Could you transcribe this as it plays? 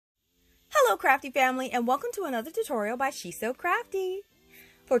CraftDee Family, and welcome to another tutorial by She's So Crafty.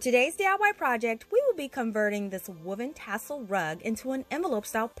 For today's DIY project, we will be converting this woven tassel rug into an envelope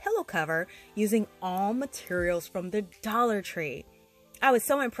style pillow cover using all materials from the Dollar Tree. I was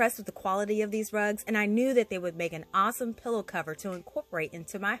so impressed with the quality of these rugs, and I knew that they would make an awesome pillow cover to incorporate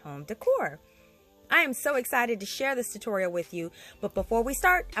into my home decor. I am so excited to share this tutorial with you, but before we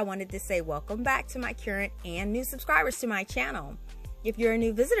start, I wanted to say welcome back to my current and new subscribers to my channel. If you're a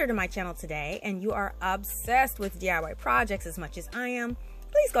new visitor to my channel today and you are obsessed with DIY projects as much as I am,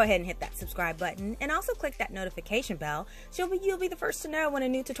 please go ahead and hit that subscribe button and also click that notification bell so you'll be the first to know when a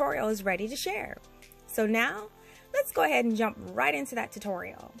new tutorial is ready to share. So now, let's go ahead and jump right into that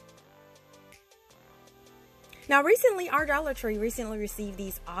tutorial. Now recently, our Dollar Tree received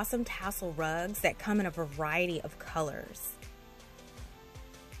these awesome tassel rugs that come in a variety of colors.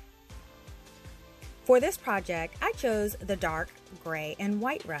 For this project, I chose the dark gray and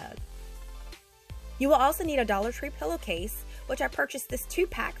white rug. You will also need a Dollar Tree pillowcase, which I purchased this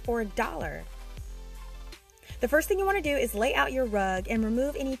 2-pack for $1. The first thing you want to do is lay out your rug and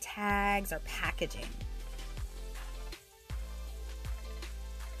remove any tags or packaging.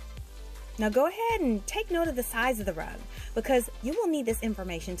 Now go ahead and take note of the size of the rug because you will need this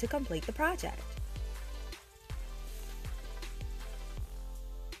information to complete the project.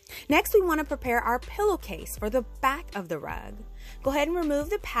 Next, we want to prepare our pillowcase for the back of the rug. Go ahead and remove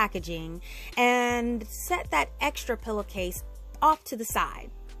the packaging and set that extra pillowcase off to the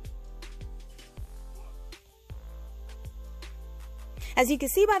side. As you can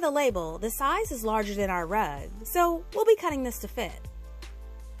see by the label, the size is larger than our rug, so we'll be cutting this to fit.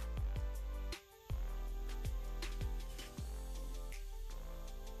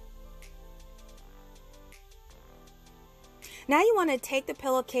 Now you want to take the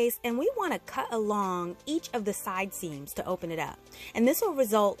pillowcase and we want to cut along each of the side seams to open it up. And this will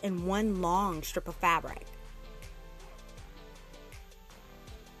result in one long strip of fabric.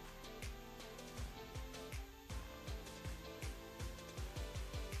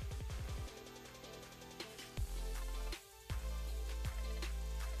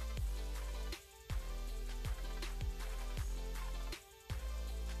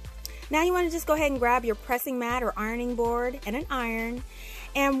 Now you want to just go ahead and grab your pressing mat or ironing board and an iron,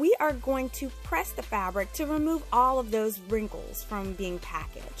 and we are going to press the fabric to remove all of those wrinkles from being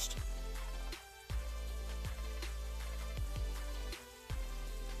packaged.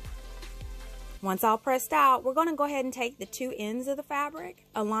 Once all pressed out, we're going to go ahead and take the two ends of the fabric,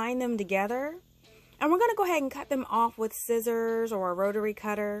 align them together, and we're going to go ahead and cut them off with scissors or a rotary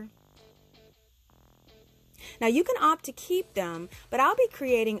cutter. Now you can opt to keep them, but I'll be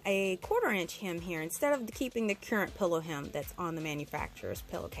creating a 1/4 inch hem here instead of keeping the current pillow hem that's on the manufacturer's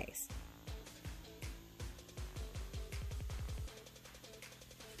pillowcase.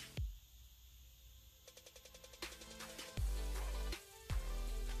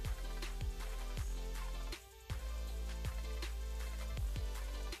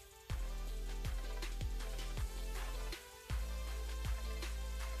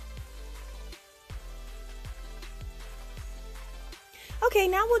 Okay,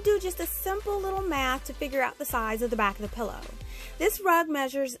 now we'll do just a simple little math to figure out the size of the back of the pillow. This rug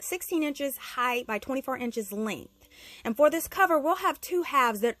measures 16 inches height by 24 inches length. And for this cover, we'll have two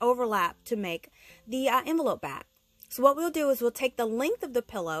halves that overlap to make the envelope back. So what we'll do is we'll take the length of the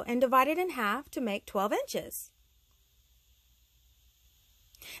pillow and divide it in half to make 12 inches.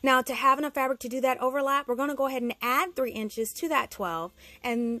 Now to have enough fabric to do that overlap, we're going to go ahead and add 3 inches to that 12,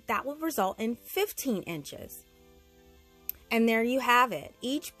 and that will result in 15 inches. And there you have it.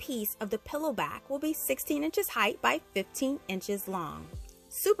 Each piece of the pillow back will be 16 inches height by 15 inches long.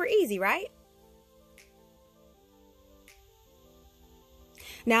 Super easy, right?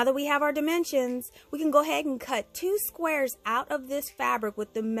 Now that we have our dimensions, we can go ahead and cut 2 squares out of this fabric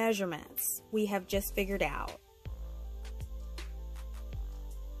with the measurements we have just figured out.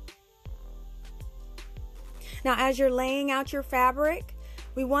 Now as you're laying out your fabric,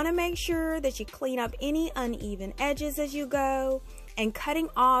 we want to make sure that you clean up any uneven edges as you go and cutting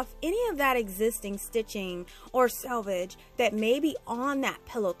off any of that existing stitching or selvage that may be on that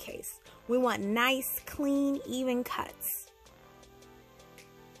pillowcase. We want nice, clean, even cuts.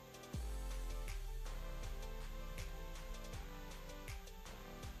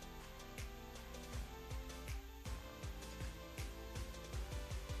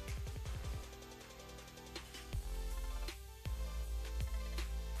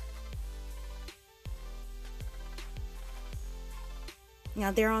 Now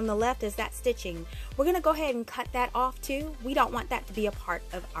there on the left is that stitching. We're going to go ahead and cut that off too. We don't want that to be a part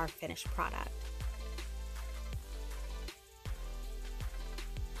of our finished product.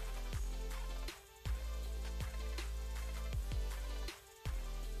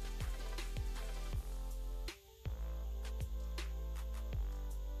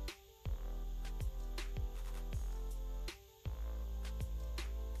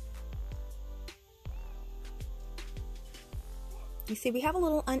 You see we have a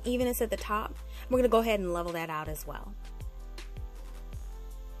little unevenness at the top. We're going to go ahead and level that out as well.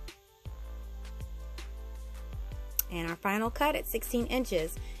 And our final cut at 16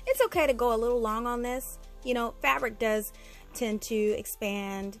 inches. It's okay to go a little long on this. You know, fabric does tend to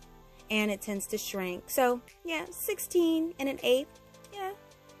expand and it tends to shrink. So yeah, 16 and 1/8, yeah,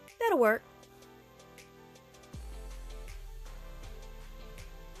 that'll work.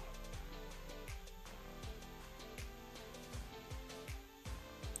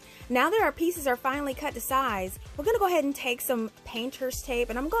 Now that our pieces are finally cut to size, we're going to go ahead and take some painter's tape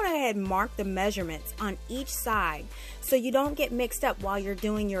and I'm going to go ahead and mark the measurements on each side so you don't get mixed up while you're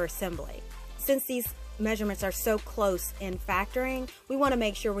doing your assembly. Since these measurements are so close in factoring, we want to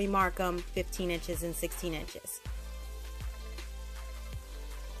make sure we mark them 15 inches and 16 inches.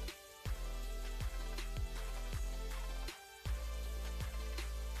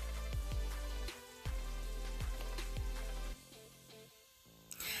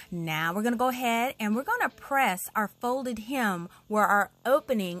 Now we're going to go ahead and we're going to press our folded hem where our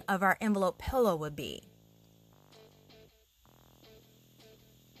opening of our envelope pillow would be.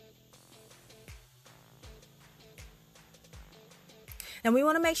 Now we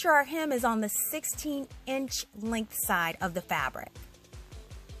want to make sure our hem is on the 16-inch length side of the fabric.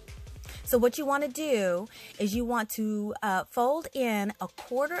 So what you want to do is you want to fold in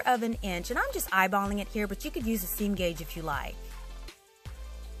 1/4 inch, and I'm just eyeballing it here, but you could use a seam gauge if you like.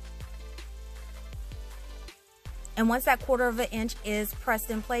 And once that 1/4 inch is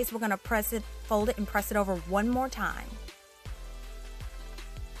pressed in place, we're going to press it, fold it, and press it over one more time.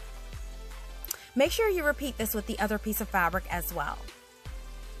 Make sure you repeat this with the other piece of fabric as well.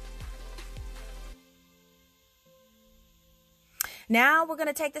 Now we're going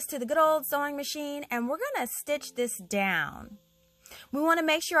to take this to the good old sewing machine and we're going to stitch this down. We want to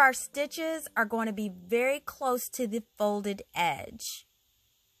make sure our stitches are going to be very close to the folded edge.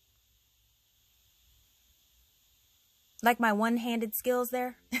 Like my one-handed skills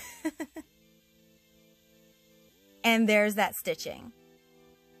there. And there's that stitching.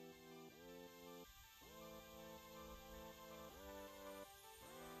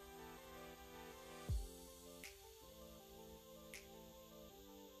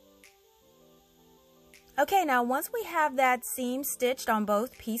 Okay, now once we have that seam stitched on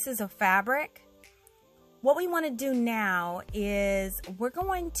both pieces of fabric, what we want to do now is we're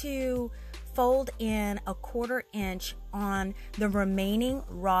going to fold in 1/4 inch on the remaining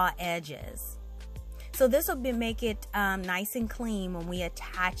raw edges. So this will make it nice and clean when we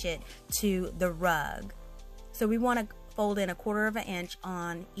attach it to the rug. So we want to fold in 1/4 inch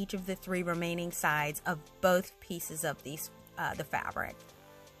on each of the 3 remaining sides of both pieces of these the fabric.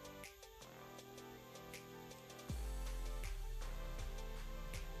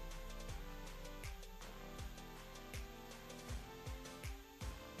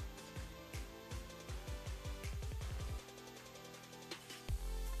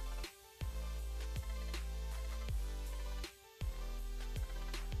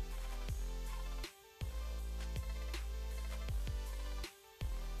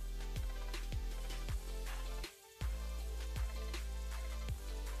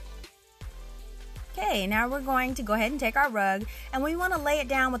 Okay, now we're going to go ahead and take our rug and we want to lay it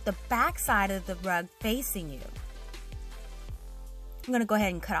down with the back side of the rug facing you. I'm going to go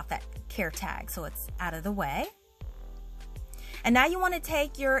ahead and cut off that care tag so it's out of the way. And now you want to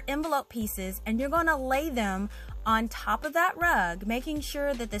take your envelope pieces and you're going to lay them on top of that rug, making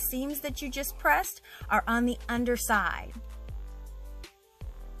sure that the seams that you just pressed are on the underside.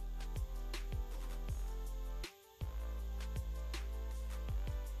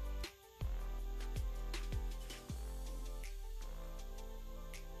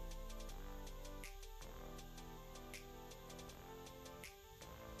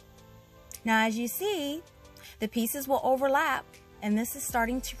 Now, as you see, the pieces will overlap, and this is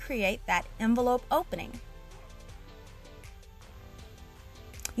starting to create that envelope opening.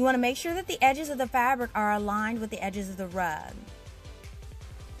 You want to make sure that the edges of the fabric are aligned with the edges of the rug.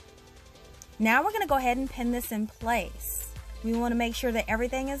 Now we're going to go ahead and pin this in place. We want to make sure that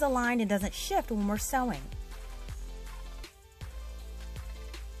everything is aligned and doesn't shift when we're sewing.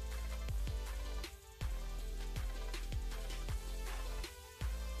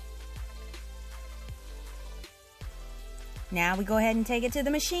 Now we go ahead and take it to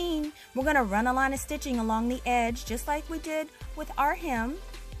the machine. We're going to run a line of stitching along the edge just like we did with our hem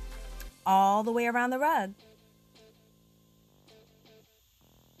all the way around the rug.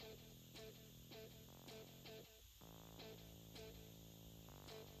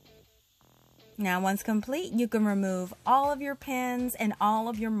 Now once complete, you can remove all of your pins and all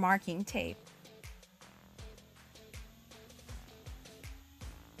of your marking tape.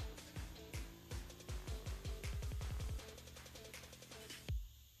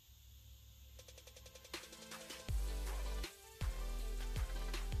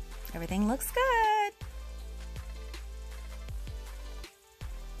 Everything looks good.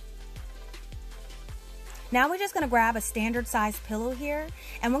 Now we're just going to grab a standard size pillow here,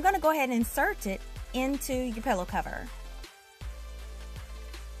 and we're going to go ahead and insert it into your pillow cover.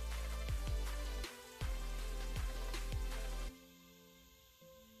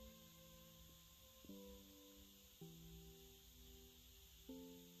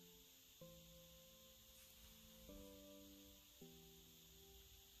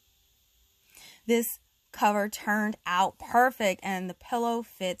 This cover turned out perfect and the pillow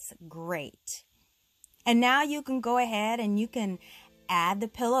fits great. And now you can go ahead and you can add the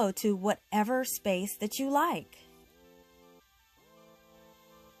pillow to whatever space that you like.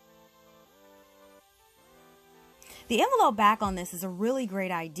 The envelope back on this is a really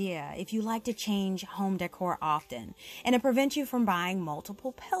great idea if you like to change home decor often, and it prevents you from buying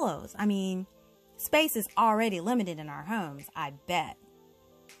multiple pillows. I mean, space is already limited in our homes, I bet.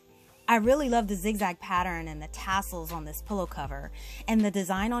 I really love the zigzag pattern and the tassels on this pillow cover, and the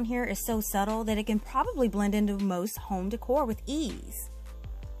design on here is so subtle that it can probably blend into most home decor with ease.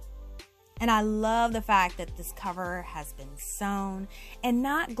 And I love the fact that this cover has been sewn and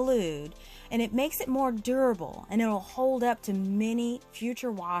not glued, and it makes it more durable, and it'll hold up to many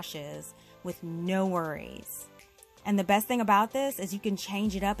future washes with no worries. And the best thing about this is you can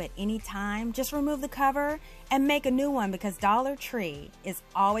change it up at any time. Just remove the cover and make a new one, because Dollar Tree is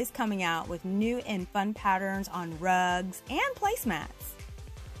always coming out with new and fun patterns on rugs and placemats.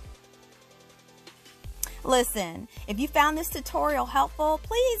 Listen, if you found this tutorial helpful,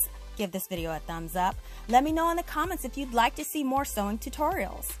 please give this video a thumbs up. Let me know in the comments if you'd like to see more sewing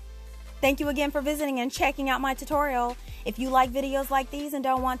tutorials. Thank you again for visiting and checking out my tutorial. If you like videos like these and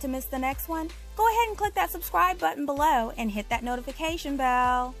don't want to miss the next one, go ahead and click that subscribe button below and hit that notification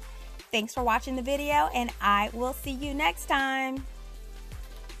bell. Thanks for watching the video, and I will see you next time.